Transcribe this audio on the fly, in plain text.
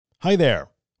Hi there.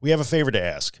 We have a favor to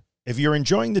ask. If you're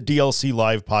enjoying the DLC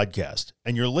Live podcast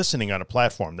and you're listening on a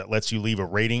platform that lets you leave a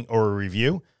rating or a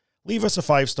review, leave us a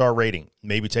 5-star rating.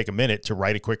 Maybe take a minute to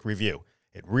write a quick review.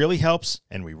 It really helps,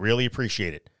 and we really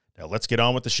appreciate it. Now let's get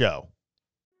on with the show.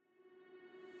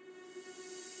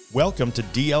 Welcome to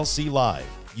DLC Live,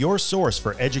 your source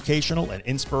for educational and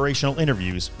inspirational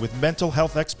interviews with mental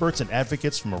health experts and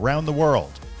advocates from around the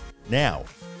world. Now,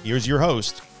 here's your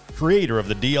host, creator of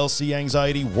the DLC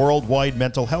Anxiety worldwide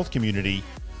mental health community,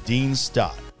 Dean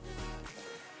Stott.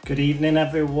 Good evening,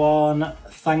 everyone.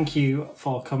 Thank you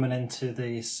for coming into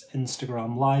this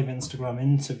live Instagram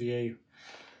interview.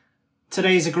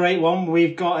 Today's a great one.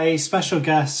 We've got a special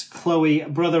guest, Chloe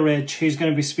Brotheridge, who's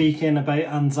going to be speaking about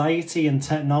anxiety and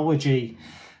technology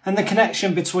and the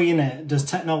connection between it. Does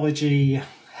technology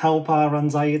help our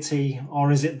anxiety,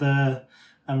 or is it there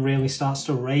and really starts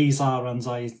to raise our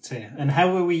anxiety? And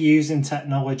how are we using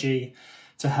technology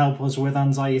to help us with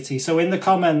anxiety? So in the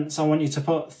comments, I want you to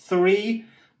put 3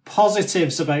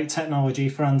 positives about technology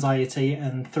for anxiety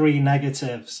and 3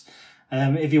 negatives.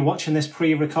 If you're watching this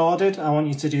pre-recorded, I want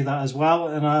you to do that as well.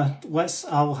 And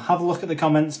I'll have a look at the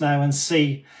comments now and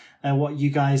see what you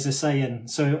guys are saying.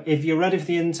 So if you're ready for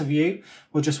the interview,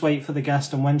 we'll just wait for the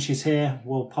guest, and when she's here,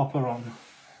 we'll pop her on.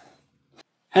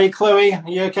 Hey, Chloe, are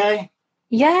you okay?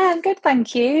 Yeah, I'm good,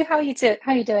 thank you. How are you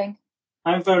doing?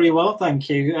 I'm very well, thank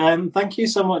you. Thank you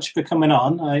so much for coming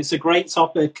on. It's a great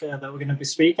topic that we're going to be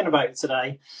speaking about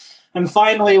today. And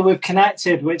finally, we've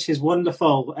connected, which is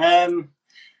wonderful.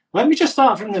 Let me just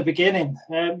start from the beginning.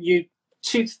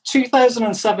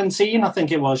 2017, I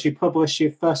think it was, you published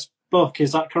your first book.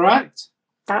 Is that correct?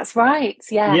 That's right,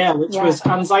 yeah. Yeah, which was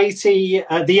Anxiety,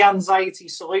 The Anxiety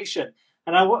Solution.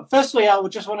 And firstly, I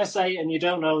would just want to say, and you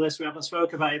don't know this, we haven't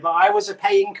spoken about it, but I was a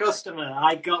paying customer.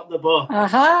 I got the book.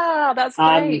 Aha, that's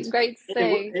great. Great to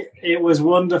see. It was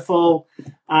wonderful.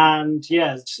 And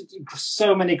yeah,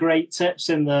 so many great tips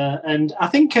in there. And I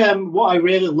think what I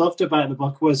really loved about the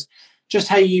book was just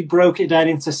how you broke it down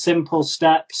into simple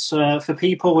steps for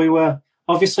people who were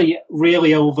obviously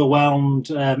really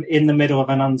overwhelmed in the middle of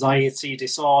an anxiety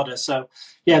disorder. So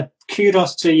yeah,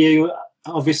 kudos to you.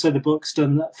 Obviously, the book's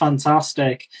done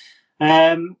fantastic.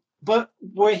 But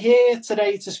we're here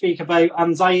today to speak about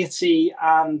anxiety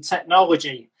and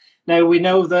technology. Now, we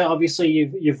know that obviously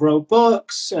you've wrote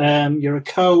books, you're a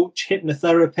coach,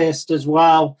 hypnotherapist as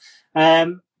well.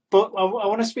 But I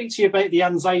want to speak to you about the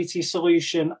Anxiety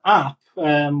Solution app,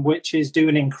 which is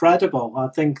doing incredible. I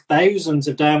think thousands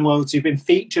of downloads. You've been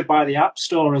featured by the App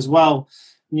Store as well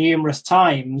numerous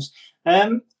times.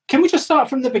 Can we just start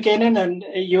from the beginning, and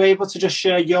are you able to just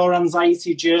share your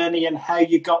anxiety journey and how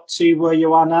you got to where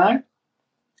you are now?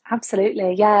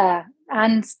 Absolutely, yeah.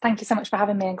 And thank you so much for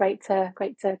having me, and great to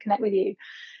connect with you.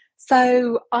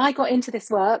 So I got into this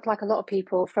work, like a lot of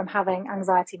people, from having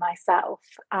anxiety myself.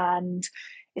 And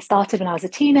it started when I was a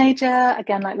teenager.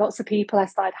 Again, like lots of people, I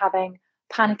started having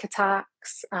panic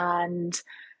attacks and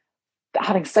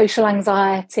having social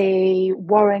anxiety,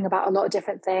 worrying about a lot of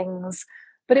different things.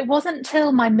 But it wasn't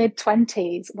until my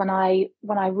mid-20s when I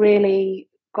really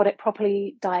got it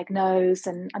properly diagnosed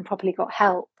and properly got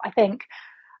help. I think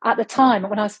at the time,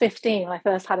 when I was 15, when I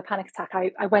first had a panic attack,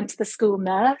 I went to the school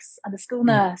nurse, and the school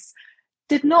nurse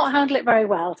did not handle it very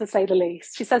well, to say the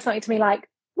least. She said something to me like,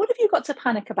 "What have you got to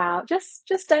panic about? Just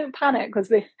don't panic," was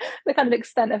the kind of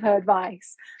extent of her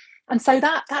advice. And so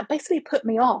that basically put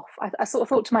me off. I sort of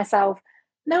thought to myself,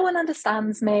 no one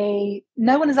understands me.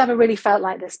 No one has ever really felt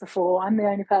like this before. I'm the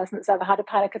only person that's ever had a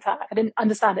panic attack. I didn't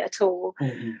understand it at all.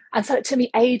 Mm-hmm. And so it took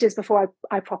me ages before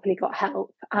I properly got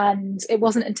help. And it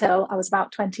wasn't until I was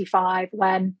about 25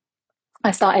 when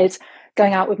I started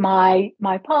going out with my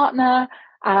partner.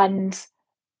 And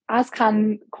as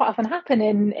can quite often happen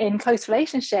in close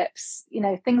relationships, you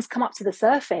know, things come up to the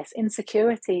surface.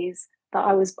 Insecurities that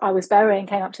I was burying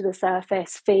came up to the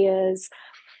surface, fears.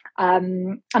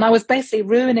 And I was basically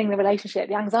ruining the relationship.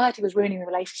 The anxiety was ruining the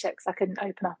relationship because I couldn't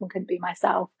open up and couldn't be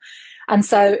myself. And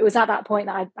so it was at that point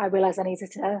that I realized I needed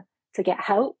to get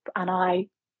help. And I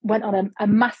went on a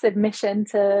massive mission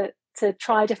to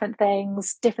try different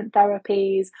things, different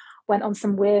therapies, went on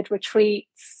some weird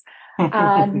retreats.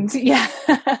 And yeah,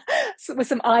 with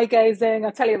some eye gazing.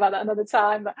 I'll tell you about that another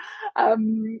time.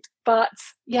 But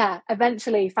yeah,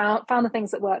 eventually found the things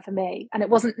that worked for me. And it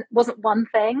wasn't one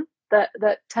thing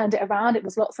that turned it around. It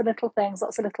was lots of little things,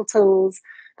 lots of little tools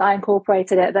that I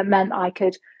incorporated it that meant I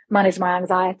could manage my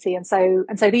anxiety. And so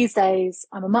these days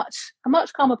I'm a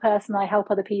much calmer person. I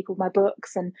help other people with my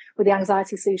books and with the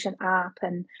Anxiety Solution app,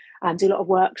 and do a lot of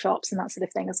workshops and that sort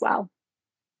of thing as well.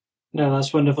 No,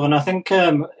 that's wonderful. And I think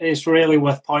it's really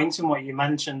worth pointing what you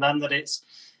mentioned then, that it's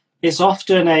it's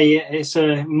often it's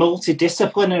a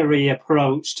multidisciplinary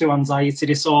approach to anxiety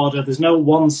disorder. There's no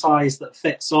one size that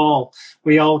fits all.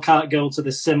 We all can't go to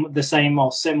the same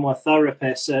or similar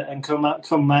therapist and come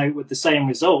out with the same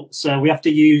results. So we have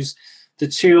to use the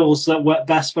tools that work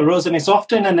best for us. And it's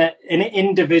often an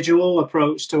individual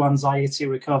approach to anxiety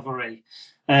recovery.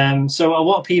 So a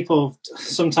lot of people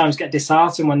sometimes get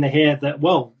disheartened when they hear that,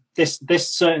 well, this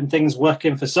certain thing's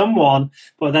working for someone,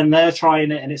 but then they're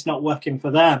trying it and it's not working for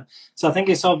them. So I think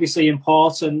it's obviously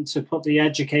important to put the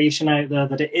education out there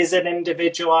that it is an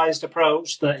individualized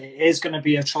approach, that it is going to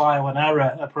be a trial and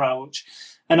error approach.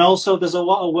 And also there's a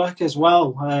lot of work as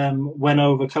well when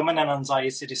overcoming an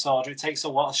anxiety disorder. It takes a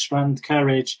lot of strength,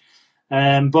 courage,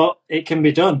 but it can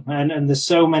be done. And there's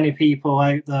so many people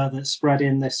out there that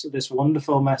spreading this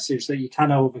wonderful message that you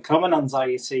can overcome an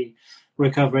anxiety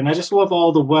recovery. And I just love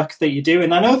all the work that you do.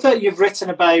 And I know that you've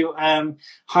written about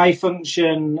high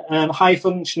functioning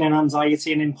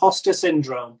anxiety and imposter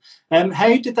syndrome.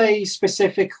 How did they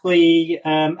specifically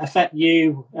affect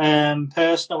you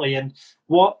personally? And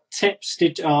what tips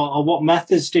or what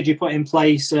methods did you put in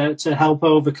place to help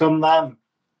overcome them?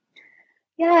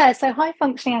 Yeah, so high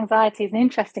functioning anxiety is an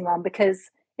interesting one because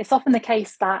it's often the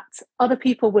case that other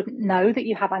people wouldn't know that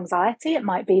you have anxiety. It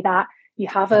might be that you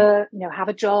have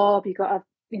a job, you've got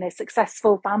a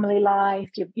successful family life,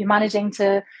 you're managing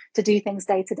to do things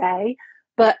day to day,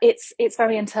 but it's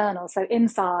very internal. So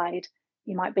inside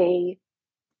you might be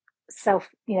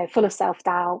full of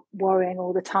self-doubt, worrying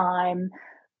all the time,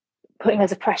 putting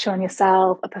loads of pressure on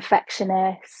yourself, a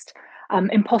perfectionist.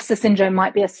 Imposter syndrome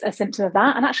might be a symptom of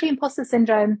that. And actually imposter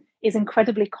syndrome is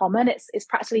incredibly common. It's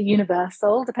practically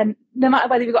universal, no matter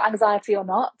whether you've got anxiety or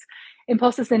not.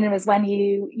 Imposter syndrome is when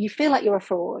you feel like you're a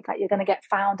fraud, like you're going to get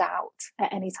found out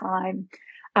at any time.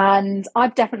 And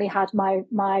I've definitely had my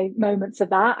moments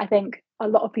of that. I think a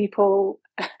lot of people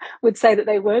would say that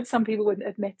they would. Some people wouldn't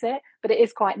admit it, but it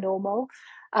is quite normal.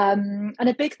 And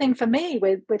a big thing for me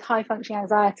with high functioning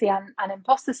anxiety and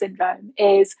imposter syndrome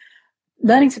is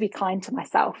learning to be kind to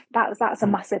myself. That's a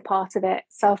massive part of it.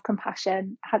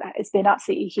 Self-compassion has been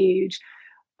absolutely huge.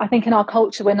 I think in our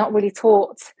culture, we're not really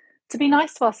taught to be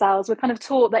nice to ourselves. We're kind of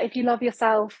taught that if you love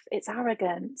yourself, it's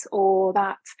arrogant, or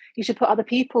that you should put other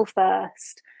people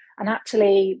first. And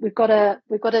actually, we've got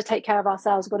to take care of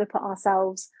ourselves. We've got to put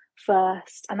ourselves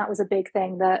first. And that was a big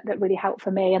thing that really helped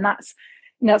for me. And that's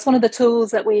one of the tools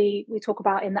that we talk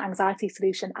about in the Anxiety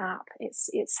Solution app.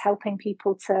 It's helping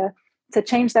people to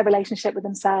change their relationship with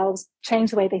themselves,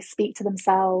 change the way they speak to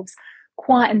themselves,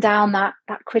 quieten down that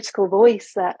critical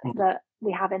voice that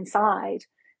we have inside,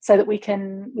 so that we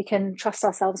can trust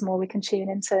ourselves more. We can tune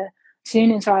into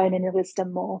our own inner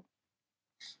wisdom more.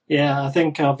 Yeah, I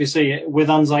think obviously with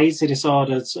anxiety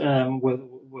disorders,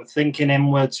 we're thinking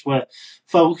inwards, we're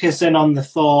focusing on the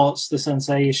thoughts, the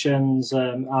sensations,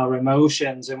 our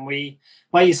emotions, and we,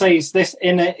 like you say, it's this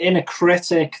inner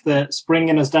critic that's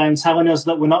bringing us down, telling us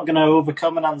that we're not going to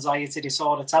overcome an anxiety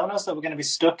disorder, telling us that we're going to be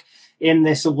stuck in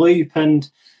this loop. And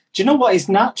do you know what is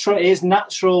natural? It is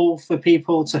natural for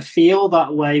people to feel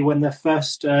that way when they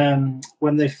first encounter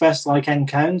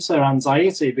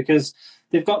anxiety, because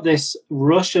they've got this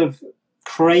rush of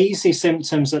crazy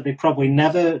symptoms that they probably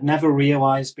never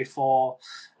realized before.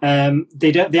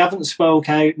 They haven't spoke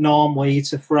out normally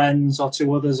to friends or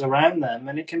to others around them,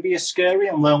 and it can be a scary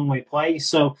and lonely place.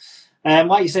 So,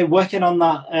 like you say, working on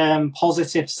that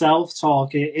positive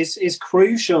self-talk is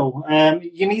crucial.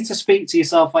 You need to speak to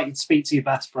yourself like you'd speak to your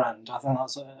best friend. I think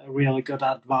that's a really good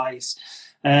advice.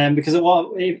 Because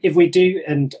if we do,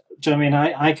 and do you know what I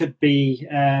mean? I could be,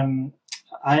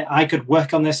 I could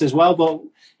work on this as well, but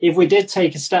if we did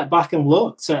take a step back and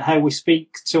looked at how we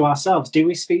speak to ourselves, do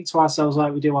we speak to ourselves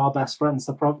like we do our best friends?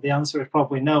 The answer is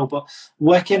probably no, but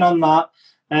working on that.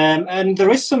 And there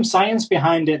is some science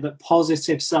behind it that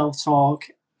positive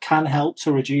self-talk can help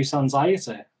to reduce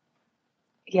anxiety.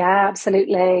 Yeah,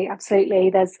 absolutely. Absolutely.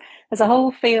 There's a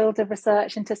whole field of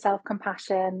research into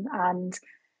self-compassion, and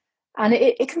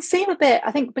it can seem a bit,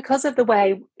 I think, because of the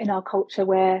way in our culture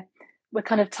we're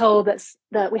kind of told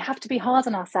that we have to be hard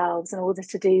on ourselves in order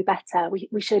to do better.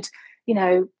 We should,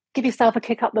 give yourself a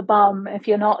kick up the bum if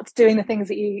you're not doing the things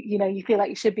that you feel like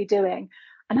you should be doing.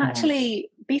 And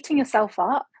actually beating yourself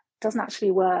up doesn't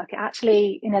actually work. It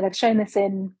actually, they've shown this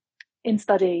in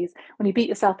studies. When you beat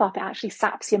yourself up, it actually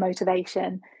saps your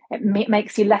motivation. It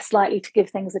makes you less likely to give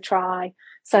things a try.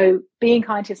 So being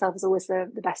kind to yourself is always the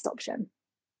best option.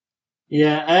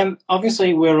 Yeah,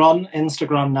 obviously we're on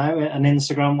Instagram now, an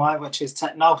Instagram Live, which is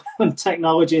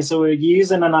technology, so we're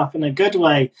using an app in a good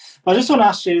way. But I just want to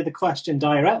ask you the question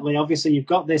directly. Obviously, you've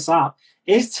got this app.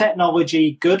 is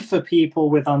technology good for people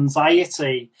with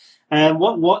anxiety?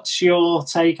 What's your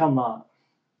take on that?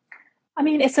 I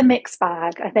mean, it's a mixed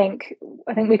bag. I think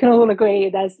we can all agree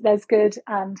there's good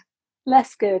and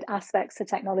less good aspects to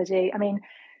technology. I mean,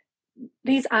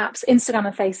 these apps, Instagram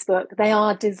and Facebook, they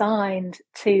are designed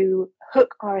to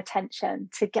hook our attention,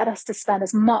 to get us to spend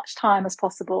as much time as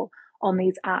possible on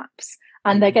these apps.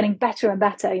 And they're getting better and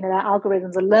better. You know, their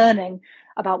algorithms are learning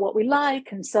about what we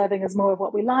like and serving us more of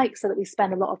what we like so that we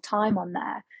spend a lot of time on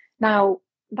there. Now,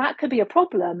 that could be a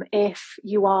problem if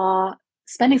you are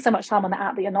spending so much time on the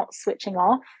app that you're not switching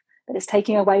off, that it's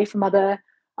taking away from other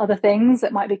things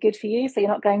that might be good for you. So you're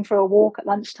not going for a walk at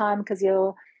lunchtime because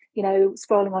you're, you know,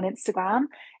 scrolling on Instagram.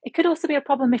 It could also be a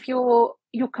problem if you're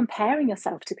comparing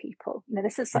yourself to people. You know,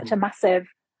 this is such a massive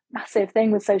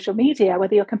thing with social media,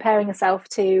 whether you're comparing yourself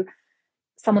to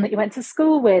someone that you went to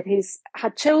school with who's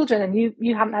had children and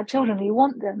you haven't had children and you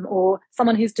want them, or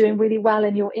someone who's doing really well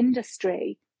in your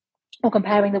industry, or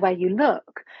comparing the way you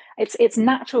look. It's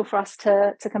natural for us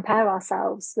to compare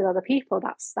ourselves with other people.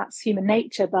 That's human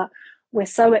nature, but we're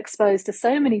so exposed to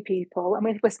so many people,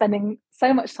 and we're spending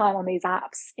so much time on these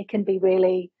apps, it can be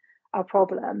really a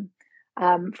problem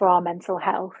for our mental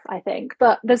health, I think.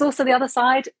 But there's also the other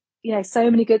side, you know,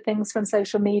 so many good things from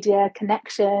social media: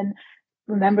 connection,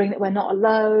 remembering that we're not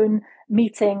alone,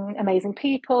 meeting amazing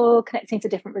people, connecting to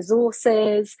different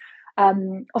resources.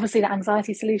 Obviously, the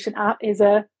Anxiety Solution app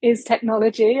is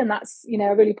technology, and that's, you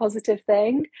know, a really positive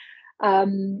thing.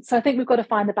 So I think we've got to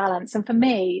find the balance. And for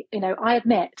me, you know, I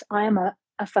admit I am a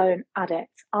phone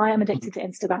addict. I am addicted to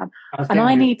Instagram, and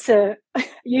I need to.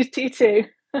 You do too.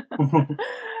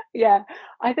 Yeah,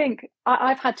 I think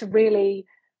I've had to really,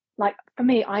 like, for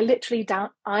me, I literally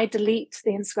I delete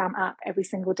the Instagram app every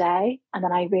single day, and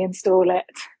then I reinstall it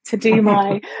to do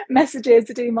my messages,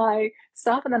 to do my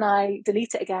stuff, and then I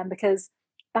delete it again because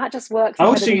that just works.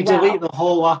 Oh, so you delete the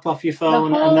whole app off your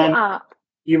phone, and then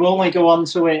you only go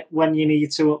onto it when you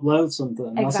need to upload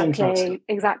something.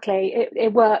 Exactly.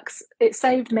 It works. It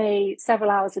saved me several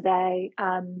hours a day,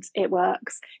 and it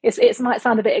works. It might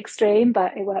sound a bit extreme,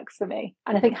 but it works for me.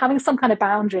 And I think having some kind of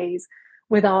boundaries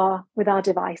with our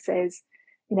devices,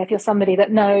 you know, if you're somebody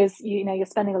that knows, you know, you're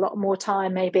spending a lot more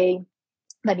time maybe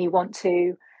than you want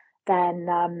to,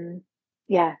 then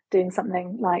doing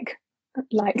something like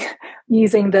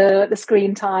using the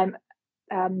screen time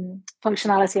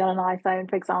functionality on an iPhone,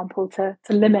 for example, to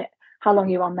limit how long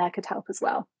you're on there could help as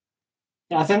well.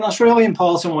 Yeah, I think that's really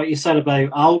important what you said about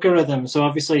algorithms. So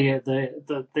obviously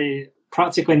they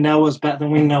practically know us better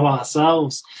than we know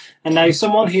ourselves. And now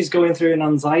someone who's going through an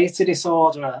anxiety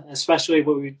disorder, especially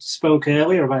what we spoke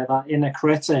earlier about, that inner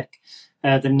critic,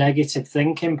 the negative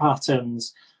thinking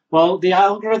patterns, well, the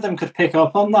algorithm could pick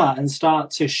up on that and start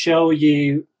to show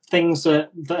you things that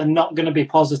are not going to be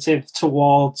positive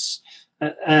towards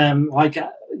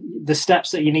the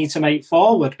steps that you need to make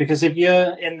forward. Because if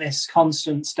you're in this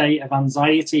constant state of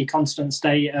anxiety, constant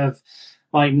state of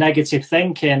like negative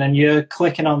thinking, and you're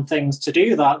clicking on things to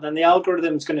do that, then the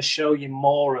algorithm's going to show you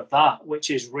more of that, which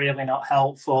is really not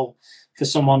helpful for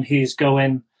someone who's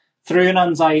going through an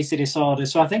anxiety disorder.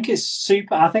 So I think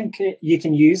you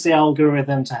can use the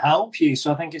algorithm to help you.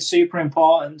 So I think it's super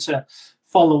important to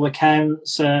follow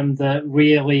accounts that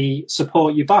really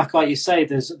support you back. Like you say,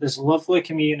 there's lovely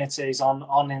communities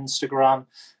on Instagram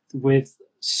with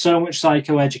so much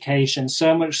psychoeducation,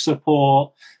 so much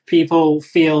support. People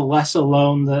feel less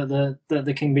alone, that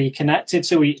they can be connected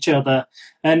to each other.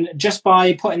 And just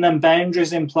by putting them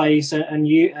boundaries in place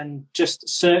and just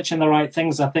searching the right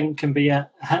things, I think can be a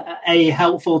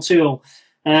helpful tool.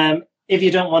 If you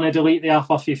don't want to delete the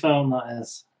app off your phone, that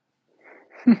is.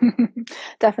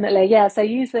 Definitely, yeah. So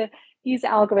use the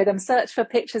algorithm, search for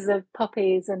pictures of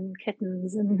puppies and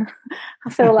kittens, and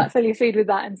fill your feed with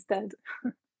that instead.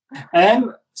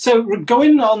 So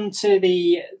going on to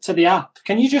the app,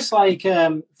 can you just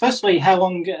firstly, how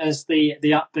long has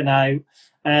the app been out?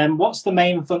 What's the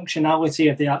main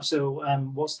functionality of the app? So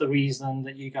what's the reason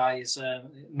that you guys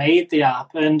made the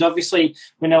app? And obviously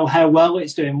we know how well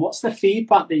it's doing. What's the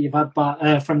feedback that you've had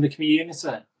back from the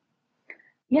community?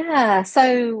 Yeah,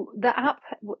 so the app,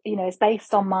 you know, is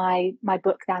based on my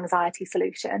book, The Anxiety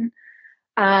Solution.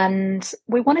 And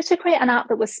we wanted to create an app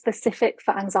that was specific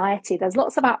for anxiety. There's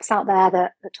lots of apps out there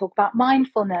that talk about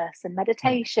mindfulness and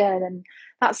meditation and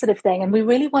that sort of thing. And we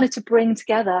really wanted to bring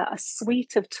together a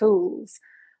suite of tools,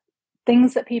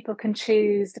 things that people can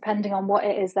choose depending on what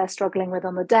it is they're struggling with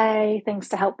on the day, things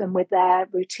to help them with their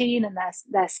routine and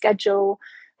their schedule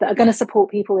that are going to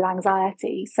support people with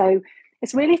anxiety. So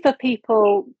it's really for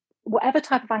people whatever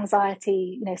type of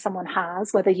anxiety, someone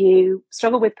has, whether you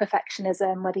struggle with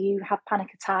perfectionism, whether you have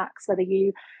panic attacks, whether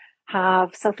you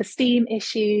have self-esteem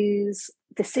issues,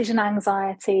 decision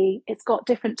anxiety, it's got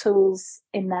different tools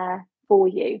in there for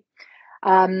you.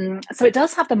 So it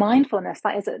does have the mindfulness,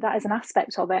 that is an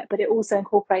aspect of it, but it also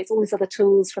incorporates all these other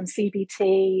tools from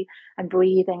CBT and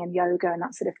breathing and yoga and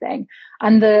that sort of thing.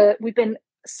 And we've been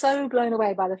so blown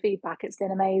away by the feedback. It's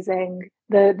been amazing.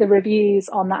 The reviews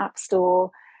on the App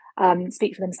Store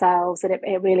speak for themselves, that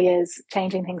it really is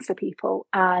changing things for people.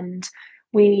 And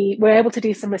we were able to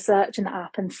do some research in the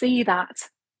app and see that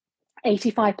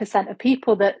 85% of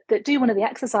people that do one of the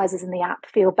exercises in the app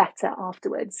feel better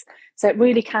afterwards. So it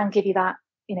really can give you that,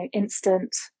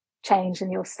 instant change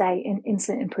in your state,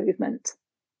 instant improvement.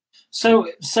 So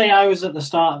say I was at the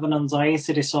start of an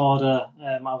anxiety disorder,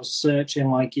 I was searching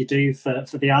like you do for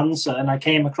the answer, and I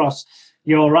came across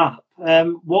your app.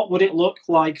 What would it look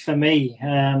like for me?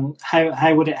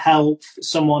 How would it help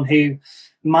someone who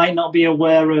might not be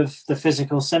aware of the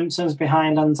physical symptoms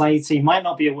behind anxiety, might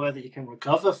not be aware that you can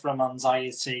recover from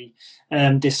anxiety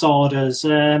disorders,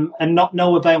 and not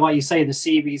know about, like you say, the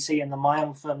CBT and the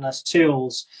mindfulness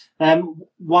tools?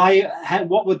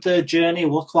 What would the journey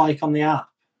look like on the app?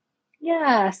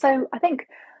 Yeah, so I think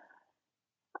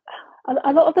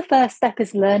a lot of the first step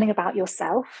is learning about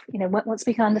yourself. Once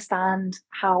we can understand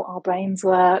how our brains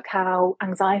work, how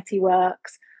anxiety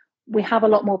works, we have a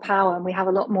lot more power and we have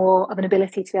a lot more of an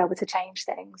ability to be able to change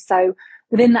things. So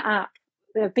within the app,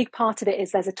 the big part of it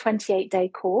is there's a 28-day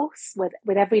course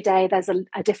with every day there's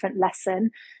a different lesson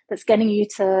that's getting you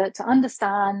to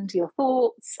understand your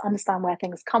thoughts, understand where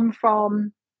things come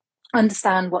from,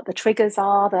 understand what the triggers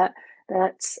are that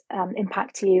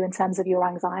impact you in terms of your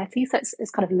anxiety. So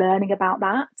it's kind of learning about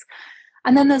that.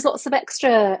 And then there's lots of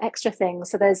extra things.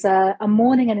 So there's a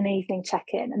morning and an evening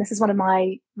check-in. And this is one of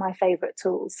my favorite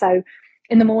tools. So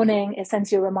in the morning, it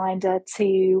sends you a reminder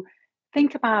to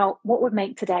think about what would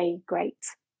make today great.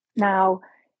 Now,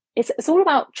 it's all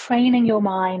about training your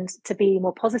mind to be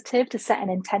more positive, to set an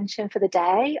intention for the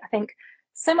day. I think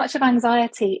so much of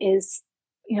anxiety is,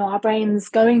 our brains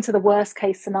going to the worst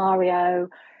case scenario,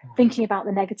 thinking about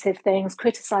the negative things,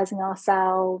 criticizing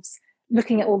ourselves,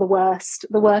 looking at all the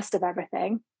worst of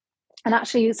everything. And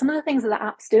actually, some of the things that the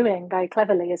app's doing very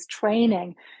cleverly is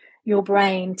training your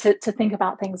brain to think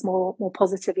about things more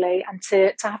positively, and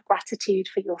to have gratitude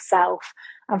for yourself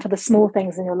and for the small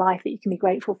things in your life that you can be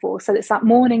grateful for. So it's that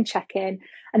morning check-in.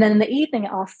 And then in the evening,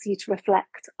 it asks you to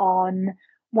reflect on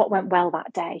what went well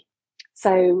that day.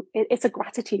 So it's a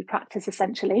gratitude practice,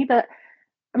 essentially. But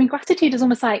I mean, gratitude is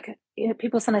almost like,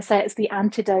 people sometimes say it's the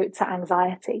antidote to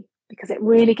anxiety, because it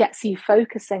really gets you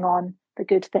focusing on the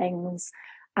good things.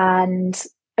 And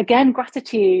again,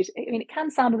 gratitude, it can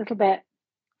sound a little bit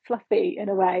fluffy in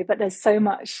a way, but there's so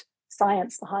much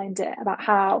science behind it about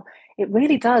how it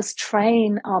really does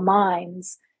train our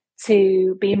minds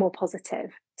to be more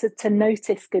positive, to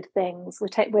notice good things.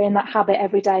 We're in that habit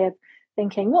every day of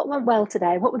thinking, what went well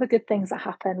today? What were the good things that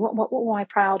happened? What were I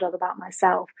proud of about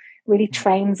myself? Really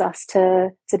trains us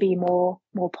to be more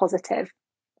positive.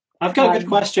 I've got a good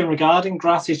question regarding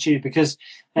gratitude, because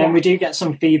we do get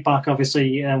some feedback,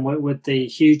 obviously, with the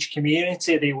huge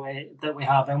community that we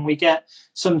have. And we get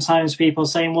sometimes people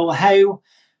saying, well, how,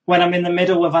 when I'm in the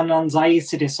middle of an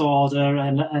anxiety disorder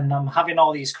and I'm having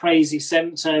all these crazy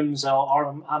symptoms,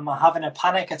 or I'm having a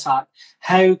panic attack,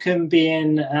 how can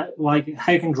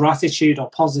how can gratitude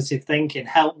or positive thinking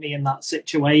help me in that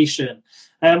situation?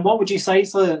 What would you say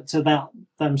to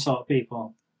them sort of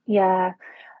people? Yeah.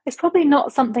 It's probably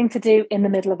not something to do in the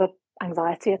middle of an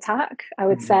anxiety attack, I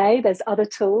would say. There's other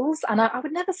tools. And I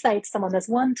would never say to someone, there's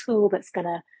one tool that's going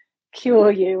to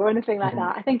cure you or anything like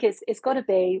that. I think it's got to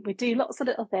be, we do lots of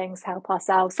little things to help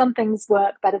ourselves. Some things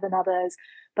work better than others,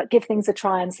 but give things a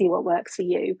try and see what works for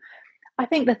you. I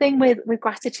think the thing with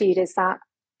gratitude is that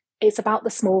it's about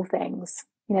the small things.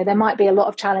 There might be a lot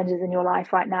of challenges in your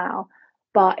life right now,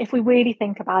 but if we really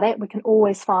think about it, we can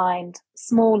always find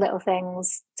small little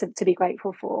things to be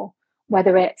grateful for,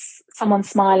 whether it's someone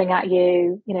smiling at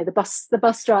you, the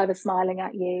bus driver smiling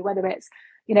at you, whether it's,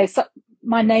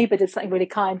 my neighbour did something really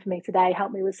kind for me today,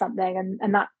 helped me with something,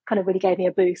 and that kind of really gave me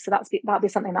a boost. So that'll be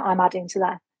something that I'm adding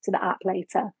to the app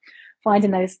later.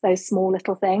 Finding those small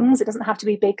little things. It doesn't have to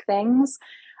be big things.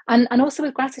 And also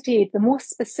with gratitude, the more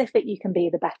specific you can be,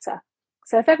 the better.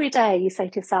 So if every day you say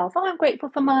to yourself, I'm grateful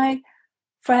for my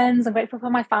friends, I'm grateful for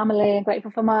my family, I'm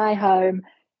grateful for my home,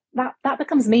 that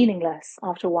becomes meaningless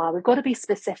after a while. We've got to be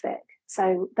specific.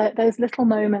 So those little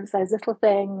moments, those little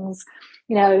things,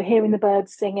 hearing the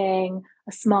birds singing,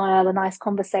 a smile, a nice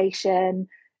conversation,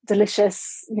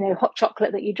 delicious, hot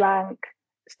chocolate that you drank,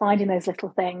 finding those little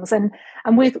things. And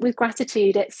with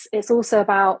gratitude, it's also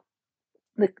about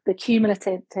the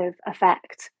cumulative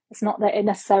effect. It's not that it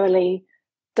necessarily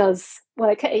does,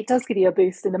 well, it does give you a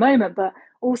boost in the moment, but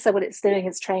also what it's doing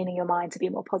is training your mind to be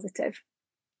more positive.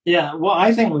 Yeah, what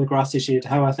I think with gratitude,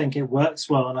 how I think it works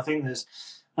well, and I think there's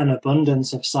an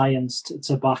abundance of science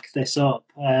to back this up.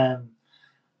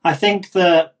 I think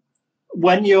that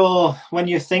when you're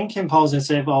thinking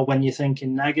positive or when you're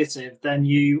thinking negative, then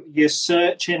you're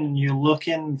searching and you're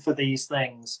looking for these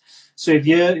things. So if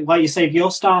you're, like you say, if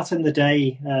you're starting the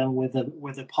day with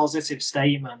a positive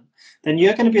statement, then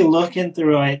you're going to be looking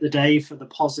throughout the day for the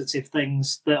positive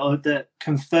things that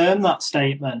confirm that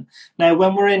statement. Now,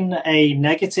 when we're in a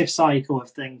negative cycle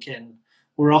of thinking,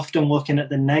 we're often looking at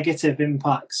the negative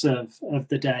impacts of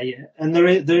the day, and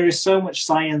there is so much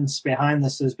science behind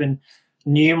this. There's been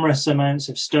numerous amounts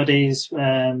of studies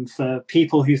for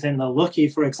people who think they're lucky,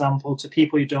 for example, to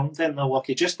people who don't think they're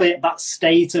lucky. Just that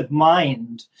state of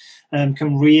mind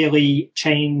can really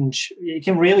change. It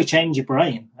can really change your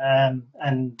brain.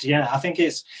 And yeah, I think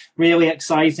it's really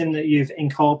exciting that you've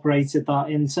incorporated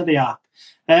that into the app.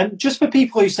 Just for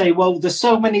people who say, well, there's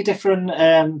so many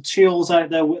different tools out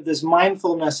there. There's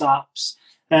mindfulness apps.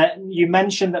 You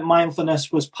mentioned that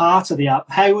mindfulness was part of the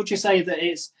app. How would you say that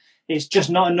it's just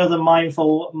not another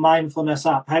mindfulness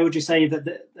app? How would you say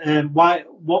that?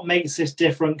 What makes this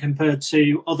different compared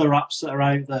to other apps that are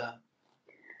out there?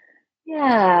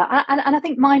 Yeah, and I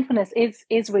think mindfulness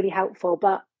is really helpful,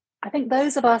 but I think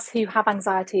those of us who have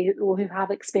anxiety or who have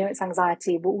experienced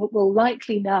anxiety will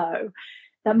likely know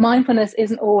that mindfulness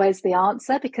isn't always the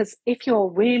answer, because if you're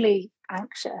really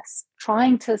anxious,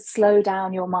 trying to slow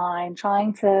down your mind,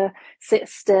 trying to sit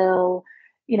still,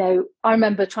 I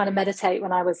remember trying to meditate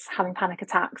when I was having panic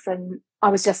attacks, and I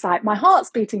was just like, my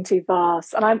heart's beating too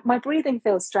fast and my breathing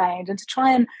feels strange, and to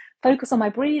try and focus on my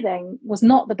breathing was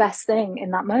not the best thing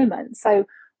in that moment. So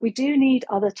we do need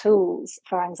other tools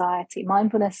for anxiety.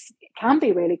 Mindfulness can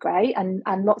be really great, and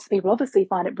lots of people obviously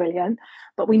find it brilliant,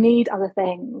 but we need other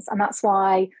things. And that's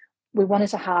why we wanted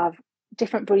to have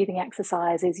different breathing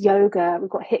exercises, yoga. We've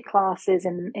got HIIT classes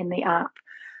in the app.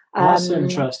 That's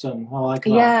interesting. I like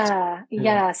that.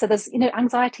 Yeah. So there's,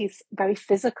 anxiety is very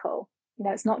physical.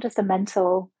 It's not just a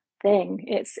mental thing.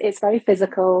 It's very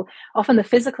physical. Often the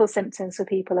physical symptoms for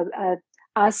people are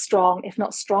as strong, if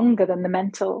not stronger, than the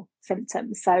mental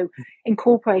symptoms. So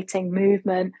incorporating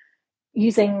movement,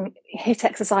 using HIIT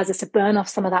exercises to burn off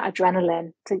some of that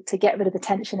adrenaline, to get rid of the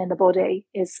tension in the body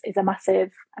is a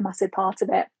massive part of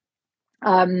it.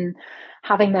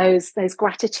 Having those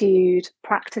gratitude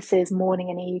practices morning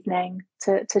and evening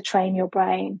to train your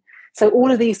brain. So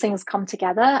all of these things come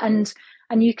together, and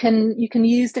you can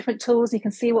use different tools. You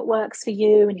can see what works for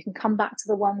you, and you can come back to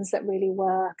the ones that really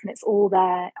work, and it's all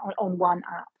there on one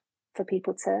app for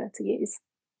people to use.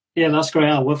 Yeah, that's great.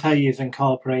 I love how you've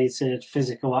incorporated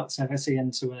physical activity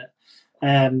into it.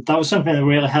 That was something that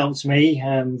really helped me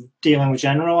dealing with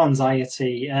general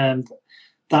anxiety.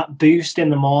 That boost in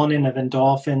the morning of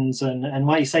endorphins and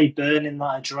like you say, burning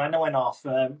that adrenaline off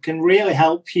can really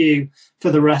help you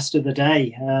for the rest of the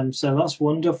day. So that's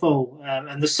wonderful.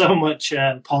 And there's so much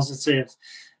positive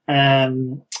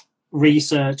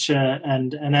research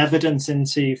and evidence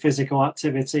into physical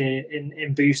activity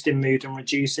in boosting mood and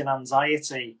reducing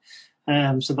anxiety.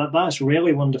 So that's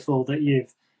really wonderful that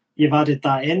you've added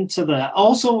that into there.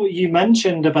 Also, you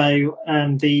mentioned about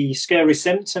the scary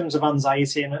symptoms of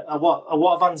anxiety, and a lot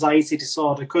of anxiety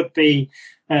disorder could be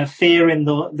fearing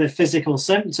the physical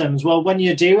symptoms. Well, when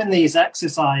you're doing these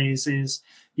exercises,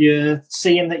 you're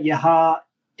seeing that your heart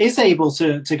is able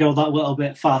to go that little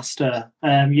bit faster.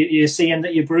 You're seeing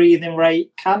that your breathing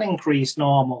rate can increase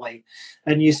normally.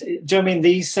 And do you know what I mean?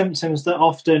 These symptoms that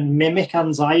often mimic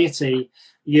anxiety,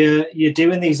 you're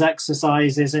doing these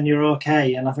exercises and you're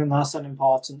okay. And I think that's an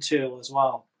important tool as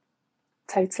well.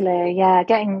 Totally. Yeah.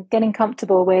 Getting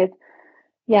comfortable with,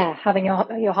 having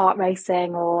your heart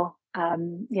racing, or,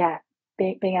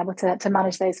 being able to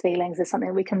manage those feelings is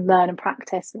something we can learn and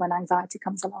practice when anxiety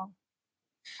comes along.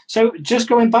 So just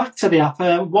going back to the app,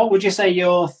 what would you say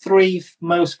your 3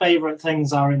 most favorite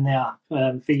things are in the app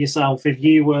for yourself if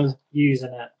you were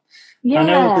using it? Yeah. I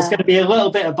know there's going to be a little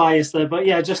bit of bias there, but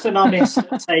yeah, just an honest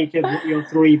take of what your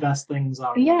 3 best things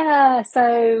are. Yeah.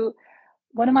 So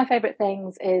one of my favorite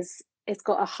things is it's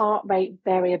got a heart rate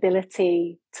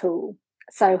variability tool.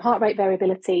 So heart rate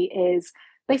variability is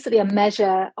basically a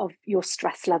measure of your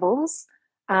stress levels,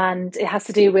 and it has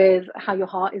to do with how your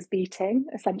heart is beating.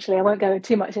 Essentially, I won't go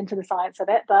too much into the science of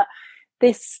it, but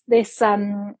this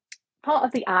part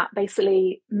of the app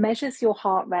basically measures your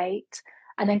heart rate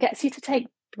and then gets you to take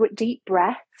deep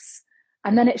breaths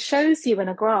And then it shows you in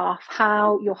a graph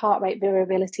how your heart rate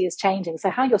variability is changing. So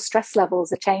how your stress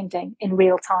levels are changing in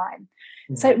real time.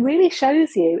 So it really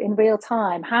shows you in real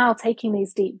time how taking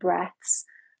these deep breaths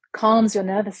calms your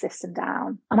nervous system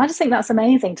down. And I just think that's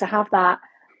amazing to have that.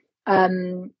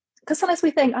 Because sometimes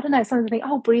we think, I don't know, sometimes we think,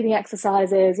 oh, breathing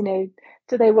exercises,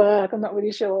 do they work? I'm not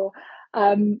really sure.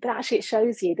 But actually it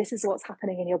shows you this is what's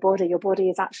happening in your body. Your body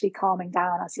is actually calming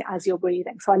down as you're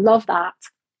breathing. So I love that.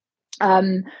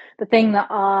 The thing that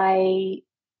I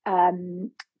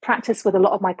practice with a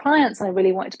lot of my clients and I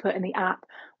really wanted to put in the app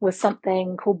was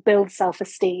something called Build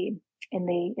Self-Esteem in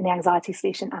the Anxiety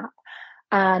Solution app.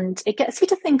 And it gets you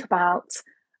to think about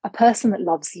a person that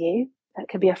loves you. That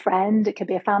could be a friend, it could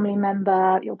be a family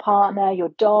member, your partner, your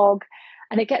dog.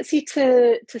 And it gets you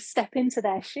to step into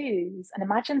their shoes and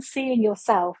imagine seeing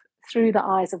yourself through the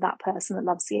eyes of that person that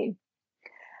loves you.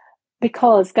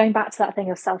 Because going back to that thing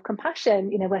of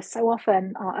self-compassion, we're so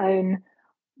often our own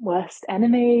worst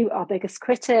enemy, our biggest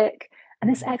critic. And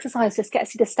this exercise just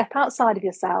gets you to step outside of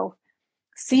yourself,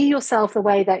 see yourself the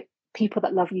way that people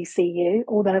that love you see you,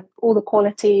 all the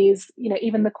qualities,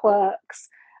 even the quirks,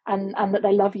 and that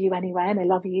they love you anyway, and they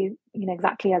love you,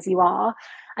 exactly as you are.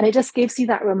 And it just gives you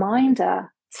that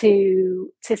reminder to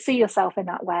see yourself in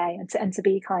that way and to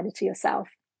be kinder to yourself.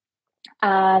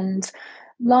 And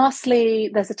lastly,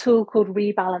 there's a tool called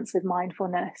Rebalance with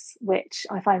Mindfulness, which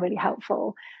I find really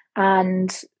helpful.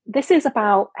 And this is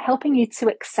about helping you to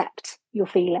accept your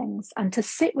feelings and to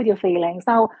sit with your feelings.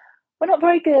 Now, we're not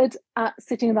very good at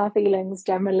sitting with our feelings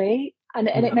generally, and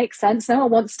it makes sense. No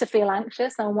one wants to feel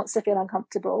anxious, no one wants to feel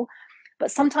uncomfortable. But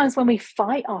sometimes when we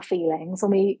fight our feelings,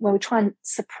 when we try and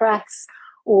suppress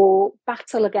or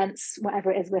battle against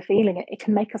whatever it is we're feeling, it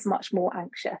can make us much more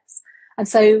anxious. And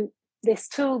so this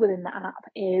tool within the app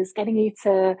is getting you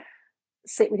to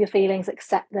sit with your feelings,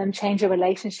 accept them, change your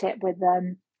relationship with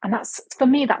them. And that's, for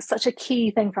me, that's such a key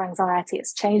thing for anxiety.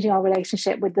 It's changing our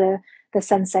relationship with the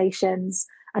sensations.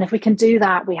 And if we can do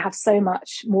that, we have so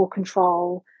much more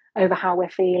control over how we're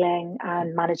feeling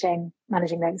and managing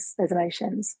those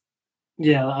emotions.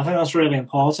 Yeah, I think that's really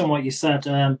important what you said.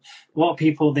 What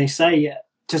people, they say,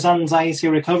 does anxiety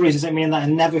recovery, does it mean that I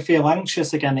never feel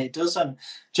anxious again? It doesn't.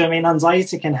 Do you know what I mean?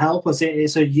 Anxiety can help us.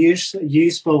 It's a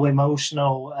useful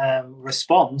emotional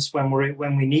response when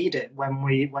we need it,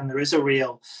 when there is a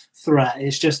real threat.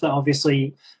 It's just that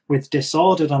obviously with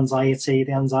disordered anxiety,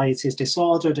 the anxiety is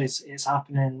disordered. It's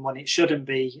happening when it shouldn't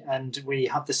be, and we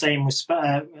have the same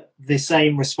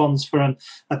response for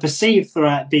a perceived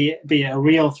threat, be it a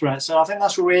real threat. So I think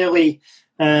that's really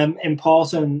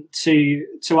important to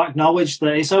acknowledge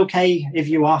that it's okay if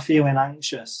you are feeling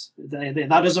anxious.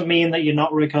 That doesn't mean that you're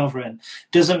not recovering.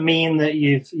 Doesn't mean that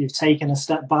you've taken a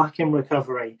step back in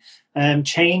recovery.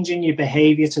 Changing your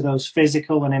behavior to those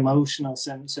physical and emotional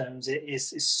symptoms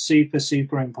is super,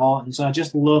 super important. So I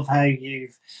just love how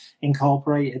you've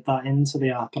incorporated that into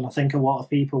the app, and I think a lot of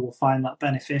people will find that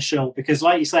beneficial, because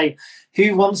like you say,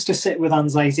 who wants to sit with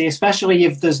anxiety, especially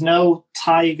if there's no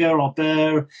tiger or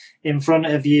bear in front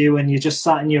of you and you're just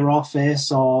sat in your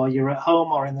office or you're at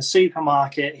home or in the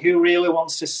supermarket? Who really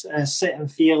wants to sit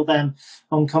and feel them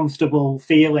uncomfortable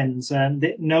feelings?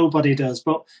 Nobody does.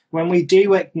 But when we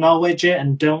do acknowledge it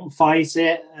and don't fight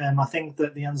it, I think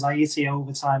that the anxiety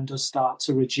over time does start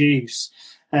to reduce.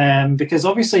 Because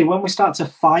obviously when we start to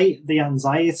fight the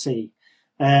anxiety,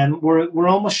 we're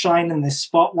almost shining this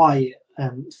spotlight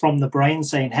from the brain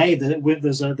saying, hey,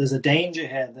 there's a danger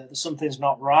here, that something's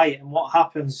not right. And what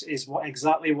happens is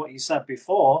exactly what you said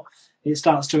before. It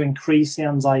starts to increase the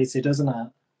anxiety, doesn't it?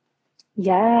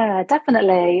 Yeah,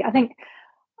 definitely. I think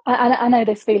I know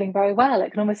this feeling very well.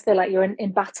 It can almost feel like you're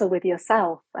in battle with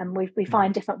yourself, and we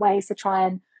find different ways to try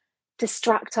and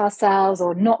distract ourselves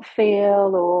or not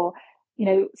feel, or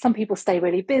some people stay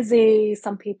really busy.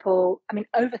 Some people,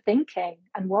 overthinking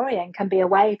and worrying can be a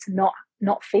way to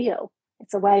not feel.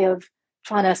 It's a way of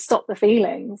trying to stop the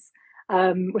feelings.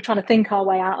 We're trying to think our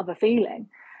way out of a feeling,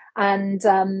 and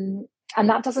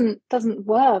that doesn't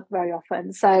work very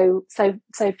often. So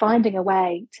finding a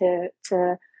way to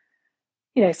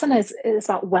sometimes it's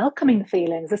about welcoming the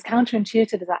feelings. As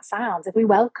counterintuitive as that sounds, if we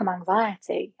welcome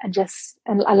anxiety and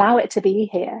allow it to be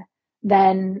here,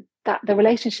 then that the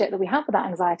relationship that we have with that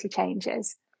anxiety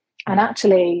changes. And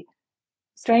actually,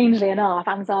 strangely enough,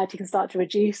 anxiety can start to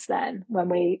reduce then when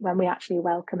we actually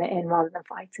welcome it in rather than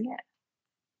fighting it.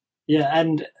 Yeah,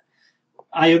 and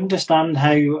I understand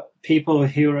how people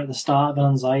who are at the start of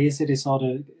an anxiety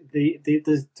disorder,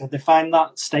 they find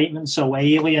that statement so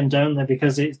alien, don't they?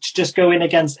 Because it's just going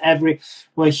against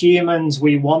we're humans,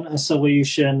 we want a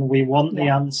solution, we want the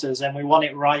answers, and we want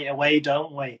it right away,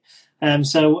 don't we?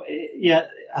 So yeah,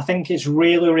 I think it's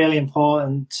really, really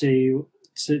important to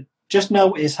just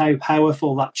notice how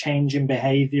powerful that change in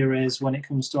behaviour is when it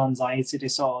comes to anxiety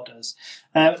disorders.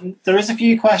 There is a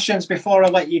few questions before I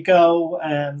let you go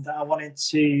that I wanted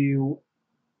to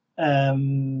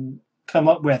come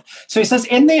up with. So it says,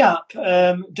 in the app,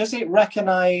 does it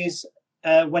recognise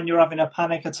when you're having a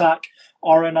panic attack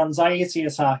or an anxiety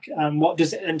attack, and what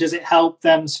does it, and does it help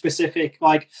them specific,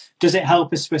 like does it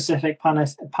help a specific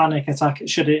panic attack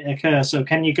should it occur? So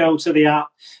can you go to the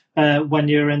app when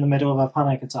you're in the middle of a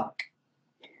panic attack?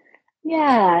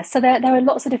 Yeah, so there are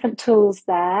lots of different tools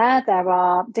there. There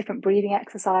are different breathing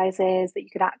exercises that you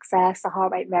could access, the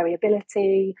heart rate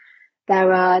variability.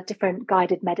 There are different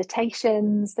guided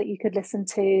meditations that you could listen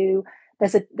to.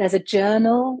 There's a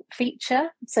journal feature.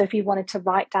 So if you wanted to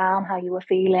write down how you were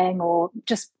feeling or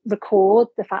just record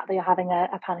the fact that you're having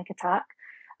a panic attack,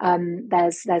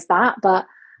 there's that. But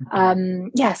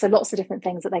yeah, so lots of different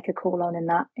things that they could call on in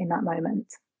that moment.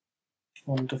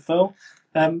 Wonderful.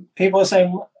 People are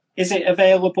saying, is it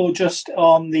available just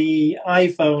on the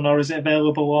iPhone or is it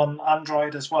available on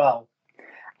Android as well?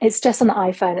 It's just on the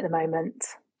iPhone at the moment.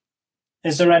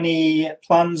 Is there any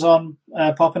plans on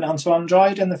popping it onto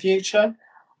Android in the future?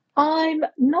 I'm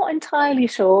not entirely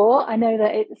sure. I know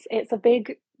that it's a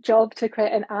big job to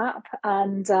create an app,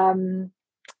 and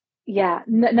yeah,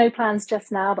 no plans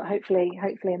just now, but hopefully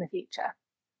in the future.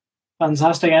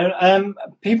 Fantastic.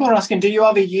 People are asking, do you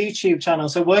have a YouTube channel?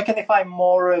 So where can they find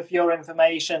more of your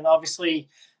information? Obviously,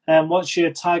 what's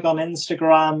your tag on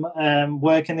Instagram?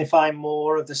 Where can they find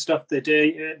more of the stuff that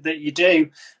you do?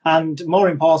 And more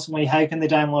importantly, how can they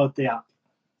download the app?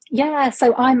 Yeah,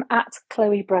 so I'm at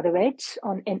Chloe Brotheridge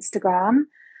on Instagram,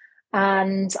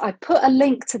 and I put a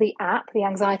link to the app, the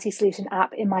Anxiety Solution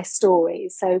app, in my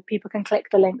stories. So people can click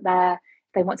the link there.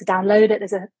 If they want to download it,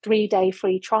 there's a 3-day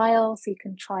free trial, so you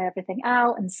can try everything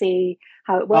out and see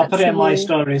how it works. I'll put it in my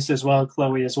stories as well,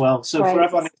 Chloe, as well. So Great. For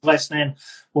everyone who's listening,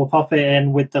 we'll pop it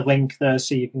in with the link there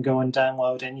so you can go and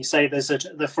download it. And you say there's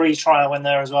the free trial in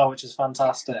there as well, which is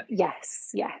fantastic.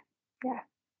 Yes, yeah.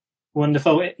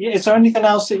 Wonderful. Is there anything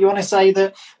else that you want to say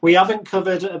that we haven't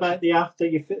covered about the app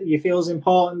that you feel is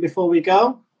important before we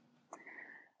go?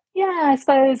 Yeah, I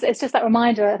suppose it's just that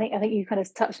reminder. I think you kind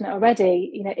of touched on it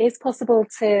already. You know, it's possible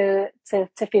to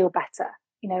feel better.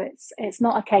 You know, it's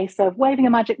not a case of waving a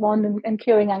magic wand and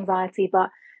curing anxiety, but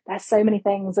there's so many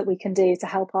things that we can do to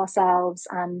help ourselves,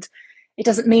 and it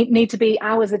doesn't need to be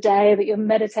hours a day that you're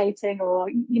meditating or,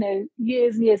 you know,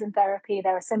 years and years in therapy.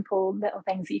 There are simple little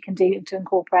things that you can do to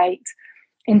incorporate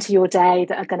into your day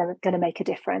that are going to make a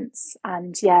difference.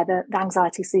 And yeah, the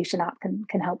Anxiety Solution app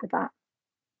can help with that.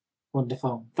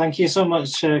 Wonderful. Thank you so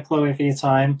much, Chloe, for your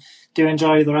time. Do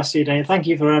enjoy the rest of your day. Thank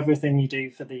you for everything you do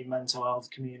for the mental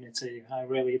health community. I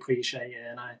really appreciate it,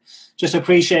 and I just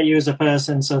appreciate you as a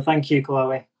person. So thank you,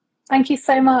 Chloe. Thank you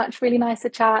so much. Really nice to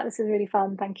chat. This is really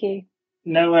fun. Thank you.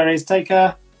 No worries. Take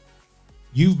care.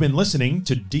 You've been listening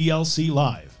to DLC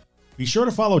Live. Be sure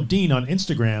to follow Dean on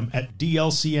Instagram at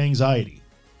DLC Anxiety.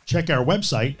 Check our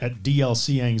website at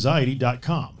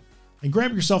dlcanxiety.com and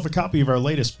grab yourself a copy of our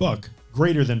latest book,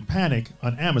 Greater Than Panic,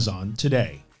 on Amazon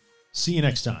today. See you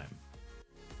next time.